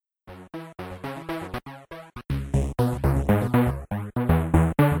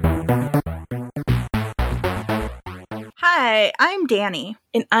Hi, I'm Danny.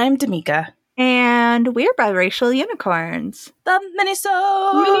 And I'm D'Amica. And we're Biracial Unicorns. The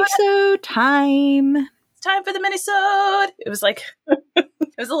Minisode! Minisode time. It's time for the Minisode! It was like, it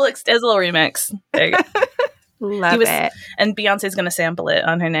was a little remix. There you go. Love it. And Beyonce's going to sample it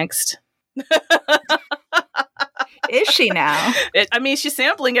on her next. Is she now? She's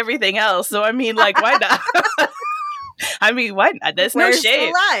sampling everything else. So, why not? Why not? There's no shade.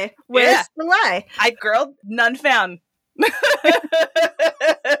 The lie? Where's the lie? Girl, none found.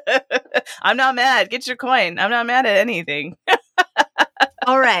 I'm not mad. Get your coin. I'm not mad at anything.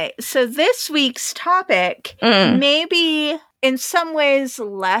 All right. So this week's topic may be in some ways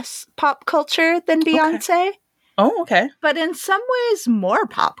less pop culture than Beyonce. Okay. Oh, okay. But in some ways more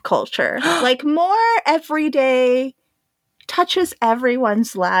pop culture. Like more everyday, touches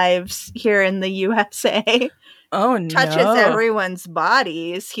everyone's lives here in the USA. Oh, no. Touches everyone's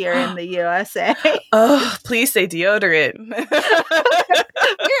bodies here in the USA. Oh, please say deodorant.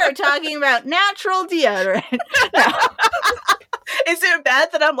 We are talking about natural deodorant. No. Is it bad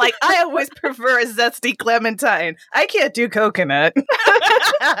that I'm like, I always prefer a zesty clementine? I can't do coconut.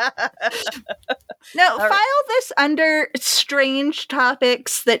 No, file this under strange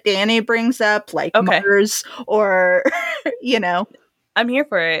topics that Danny brings up, like Mars or, I'm here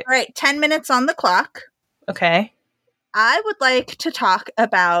for it. All right, 10 minutes on the clock. Okay. I would like to talk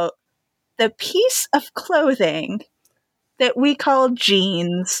about the piece of clothing that we call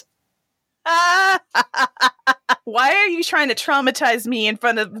jeans. Why are you trying to traumatize me in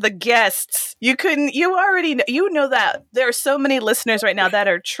front of the guests? You already know that there are so many listeners right now that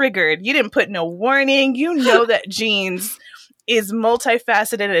are triggered. You didn't put no warning. You know that jeans is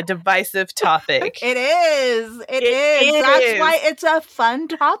multifaceted and a divisive topic. It is. That's why it's a fun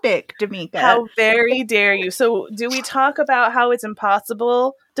topic, D'Amica. How very dare you. So do we talk about how it's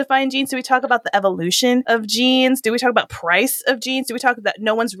impossible to find jeans? Do we talk about the evolution of jeans? Do we talk about price of jeans? Do we talk about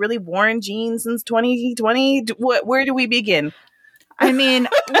no one's really worn jeans since 2020? Where do we begin?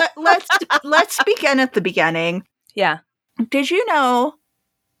 Let's begin at the beginning. Yeah. Did you know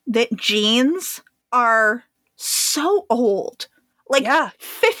that jeans are so old? Like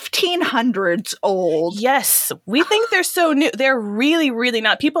 1500s old. Yes. We think they're so new. They're really, really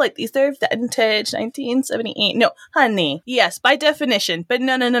not. People like these, they're vintage 1978. No, honey. Yes, by definition. But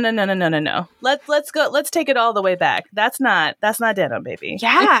no. Let's go. Let's take it all the way back. That's not denim, baby.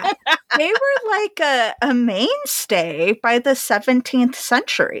 Yeah. They were like a mainstay by the 17th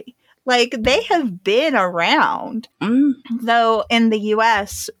century. Like, they have been around. Though in the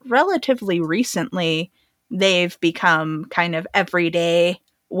US, relatively recently, they've become kind of everyday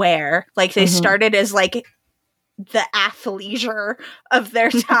wear. Like, they started as like the athleisure of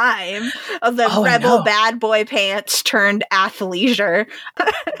their time, of the rebel bad boy pants turned athleisure.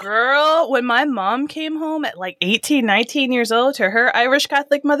 Girl, when my mom came home at like 18, 19 years old to her Irish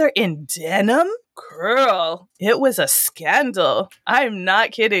Catholic mother in denim, girl, it was a scandal. I'm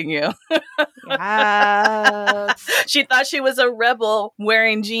not kidding you. Yes. She thought she was a rebel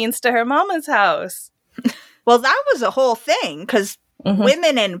wearing jeans to her mama's house. Well, that was a whole thing, because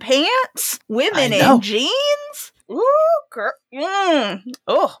women in pants, women in jeans. Ooh, girl.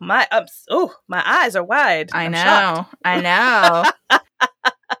 Oh, my eyes are wide. I know.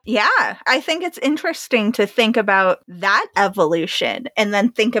 Yeah, I think it's interesting to think about that evolution and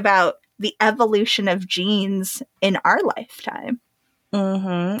then think about the evolution of jeans in our lifetime.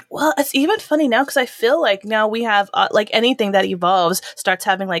 Well, it's even funny now because I feel like now we have like anything that evolves starts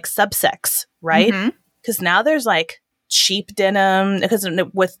having like subsects, right? Because now there's like cheap denim because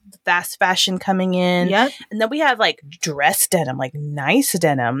with fast fashion coming in. Yep. And then we have like dress denim, like nice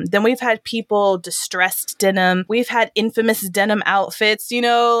denim. Then we've had people distressed denim. We've had infamous denim outfits,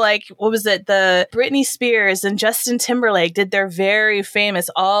 like what was it? The Britney Spears and Justin Timberlake did their very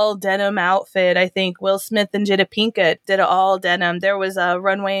famous all denim outfit. I think Will Smith and Jada Pinkett did all denim. There was a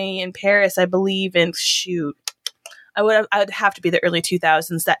runway in Paris, I believe, and I would have to be the early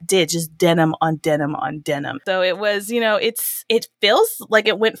 2000s that did just denim on denim on denim. So it was, it feels like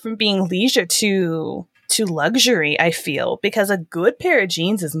it went from being leisure to luxury, I feel, because a good pair of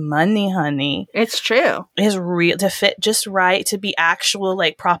jeans is money, honey. It's true. It's real to fit just right, to be actual,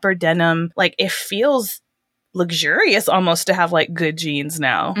 like proper denim. Like it feels luxurious almost to have like good jeans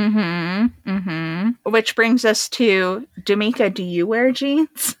now. Which brings us to, D'Amica, do you wear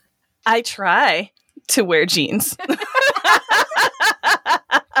jeans? I try to wear jeans.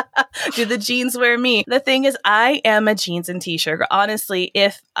 Do the jeans wear me? The thing is, I am a jeans and t-shirt. Honestly,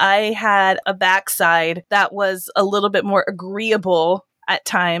 if I had a backside that was a little bit more agreeable, at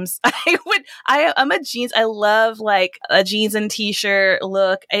times. I'm a jeans. I love like a jeans and t-shirt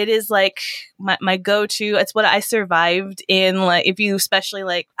look. It is like my go-to. It's what I survived in, like, if you especially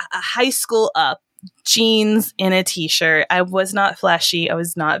like a high school up. Jeans and a t-shirt. I was not flashy. I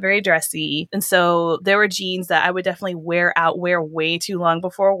was not very dressy. And so there were jeans that I would definitely wear way too long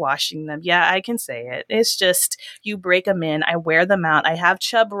before washing them. Yeah, I can say it. It's just, you break them in. I wear them out. I have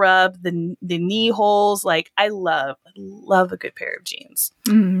chub rub, the knee holes. Like, I love a good pair of jeans.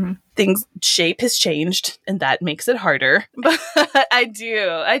 Mm-hmm. Shape has changed and that makes it harder. But I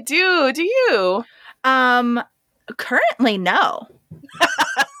do. Do you? Currently, no.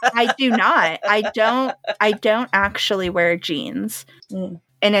 I do not. I don't actually wear jeans. And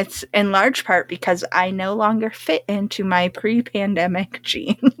it's in large part because I no longer fit into my pre-pandemic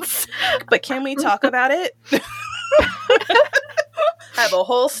jeans. But can we talk about it? I have a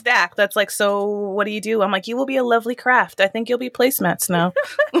whole stack that's like, so what do you do? I'm like, you will be a lovely craft. I think you'll be placemats now.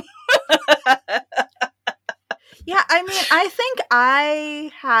 Yeah, I mean, I think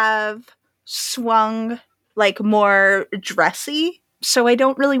I have swung like more dressy, so I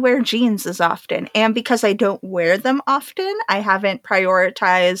don't really wear jeans as often. And because I don't wear them often, I haven't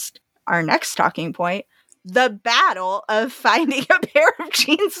prioritized our next talking point, the battle of finding a pair of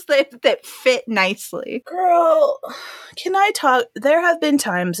jeans that fit nicely. Girl, can I talk? There have been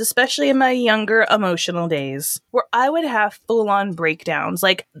times, especially in my younger emotional days, where I would have full-on breakdowns,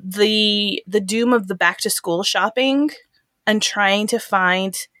 like the doom of the back-to-school shopping and trying to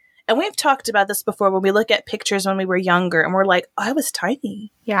find... And we've talked about this before when we look at pictures when we were younger and we're like, oh, I was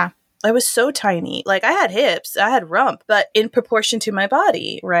tiny. Yeah. I was so tiny. Like, I had hips, I had rump, but in proportion to my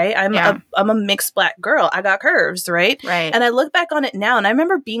body, right? I'm a mixed Black girl. I got curves, right? Right. And I look back on it now and I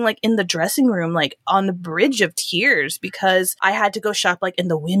remember being like in the dressing room, like on the bridge of tears because I had to go shop like in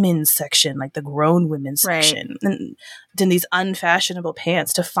the women's section, like the grown women's section. And in these unfashionable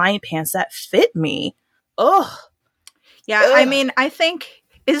pants to find pants that fit me. Ugh. Yeah. Ugh. I mean, I think...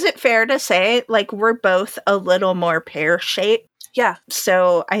 Is it fair to say, like, we're both a little more pear-shaped? Yeah.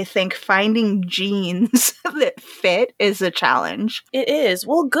 So I think finding jeans that fit is a challenge. It is.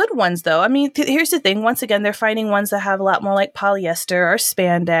 Well, good ones, though. I mean, here's the thing. Once again, they're finding ones that have a lot more like polyester or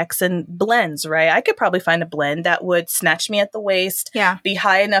spandex and blends, right? I could probably find a blend that would snatch me at the waist. Yeah. Be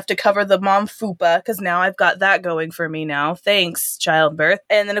high enough to cover the mom fupa, because now I've got that going for me now. Thanks, childbirth.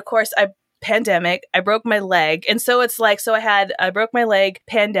 And then, of course, pandemic, I broke my leg. And so it's like, I broke my leg,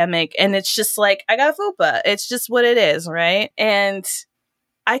 pandemic, and it's just like, I got fupa. It's just what it is, right? And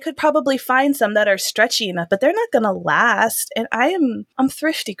I could probably find some that are stretchy enough, but they're not going to last. And I'm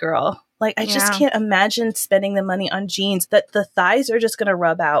thrifty, girl. Like, I just can't imagine spending the money on jeans that the thighs are just going to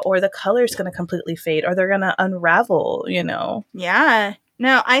rub out or the color's going to completely fade or they're going to unravel, you know? Yeah.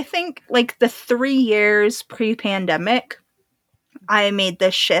 No, I think like the 3 years pre-pandemic, I made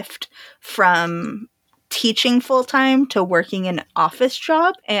this shift from teaching full-time to working an office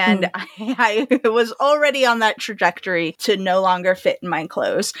job. And I was already on that trajectory to no longer fit in my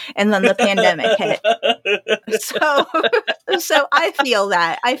clothes. And then the pandemic hit. So I feel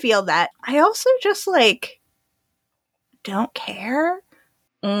that. I also just like don't care.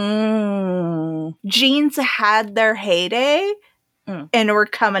 Jeans had their heyday and we're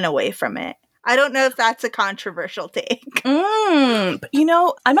coming away from it. I don't know if that's a controversial take. But, you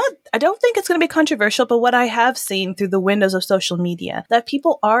know, I don't think it's going to be controversial, but what I have seen through the windows of social media, that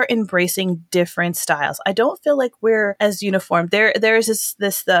people are embracing different styles. I don't feel like we're as uniform. There's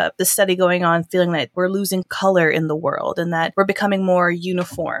this study going on feeling that we're losing color in the world and that we're becoming more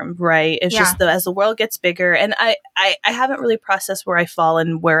uniform, right? It's just as the world gets bigger. And I haven't really processed where I fall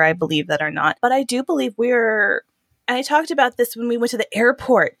and where I believe that or not. But I do believe and I talked about this when we went to the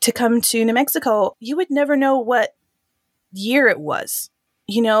airport to come to New Mexico. You would never know what year it was.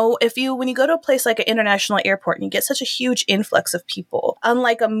 You know, when you go to a place like an international airport and you get such a huge influx of people,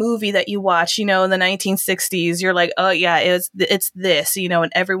 unlike a movie that you watch, you know, in the 1960s, you're like, oh yeah, it's this, you know,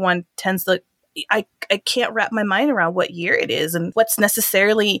 and everyone tends to, I can't wrap my mind around what year it is and what's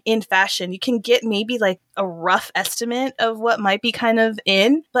necessarily in fashion. You can get maybe like a rough estimate of what might be kind of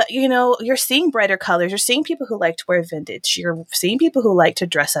in, but you know, you're seeing brighter colors. You're seeing people who like to wear vintage. You're seeing people who like to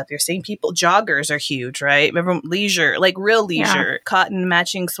dress up. You're seeing joggers are huge, right? Remember leisure, like real leisure, cotton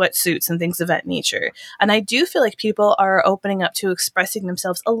matching sweatsuits and things of that nature. And I do feel like people are opening up to expressing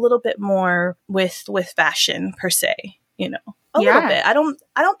themselves a little bit more with fashion per se, you know. A little bit. I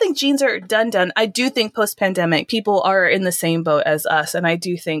don't think jeans are done. I do think post-pandemic people are in the same boat as us. And I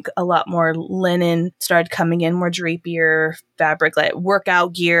do think a lot more linen started coming in, more drapier fabric, like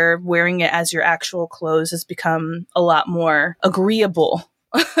workout gear, wearing it as your actual clothes has become a lot more agreeable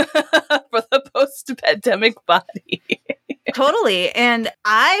for the post-pandemic body. Totally. And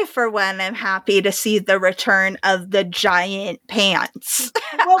I, for one, am happy to see the return of the giant pants.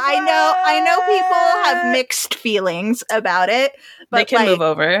 I know people have mixed feelings about it, but they can move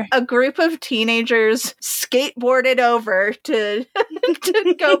over. A group of teenagers skateboarded over to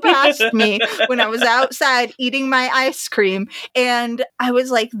go past me when I was outside eating my ice cream. And I was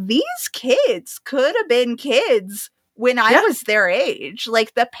like, these kids could have been kids when I was their age.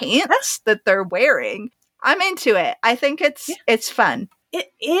 Like the pants that they're wearing. I'm into it. I think it's fun.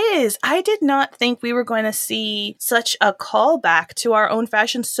 It is. I did not think we were going to see such a callback to our own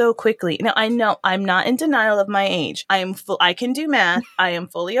fashion so quickly. Now, I know I'm not in denial of my age. I can do math. I am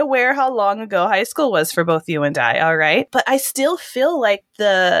fully aware how long ago high school was for both you and I, all right? But I still feel like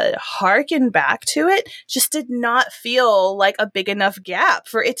the harken back to it just did not feel like a big enough gap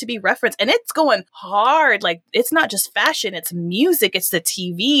for it to be referenced. And it's going hard. Like, it's not just fashion, it's music, it's the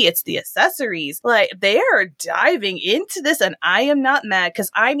TV, it's the accessories. Like, they are diving into this, and I am not mad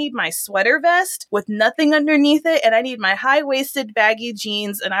because I need my sweater vest with nothing underneath it, and I need my high-waisted baggy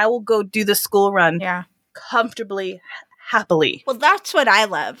jeans, and I will go do the school run comfortably, happily. Well, that's what I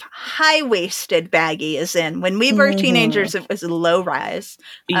love. High-waisted baggy is in. When we were teenagers, it was low-rise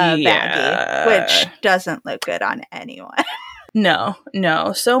baggy, which doesn't look good on anyone. No.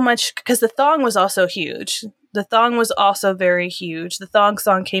 So much, because the thong was also huge. The thong was also very huge. The thong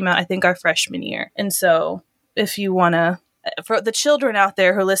song came out, I think, our freshman year. And so, if you want to, for the children out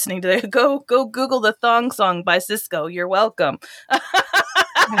there who are listening to it, go Google the thong song by Cisco. You're welcome.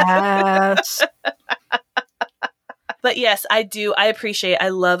 Yes. But yes, I do. I appreciate, I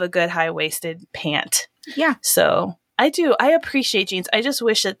love a good high-waisted pant. Yeah. So I do. I appreciate jeans. I just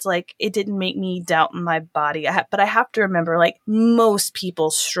wish it's like, it didn't make me doubt my body. But I have to remember, like, most people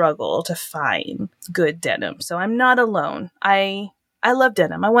struggle to find good denim. So I'm not alone. I love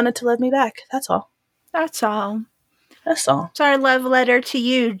denim. I want it to love me back. That's all. That's all. That's all. It's our love letter to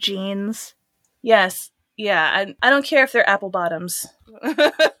you, jeans. Yes. Yeah. I don't care if they're apple bottoms.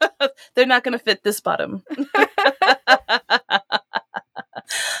 They're not going to fit this bottom.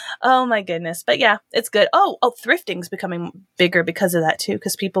 Oh my goodness. But yeah, it's good. Oh, thrifting's becoming bigger because of that too,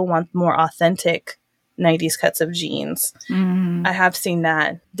 because people want more authentic 90s cuts of jeans. I have seen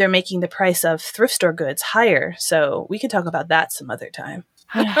that. They're making the price of thrift store goods higher. So we can talk about that some other time.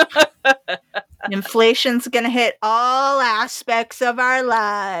 Inflation's gonna hit all aspects of our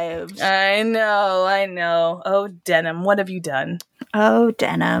lives. I know. Oh, denim, what have you done? Oh,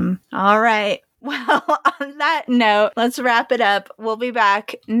 denim. All right. Well, on that note, let's wrap it up. We'll be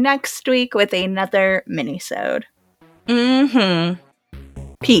back next week with another mini-sode. Mm-hmm.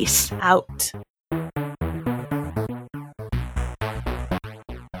 Peace out.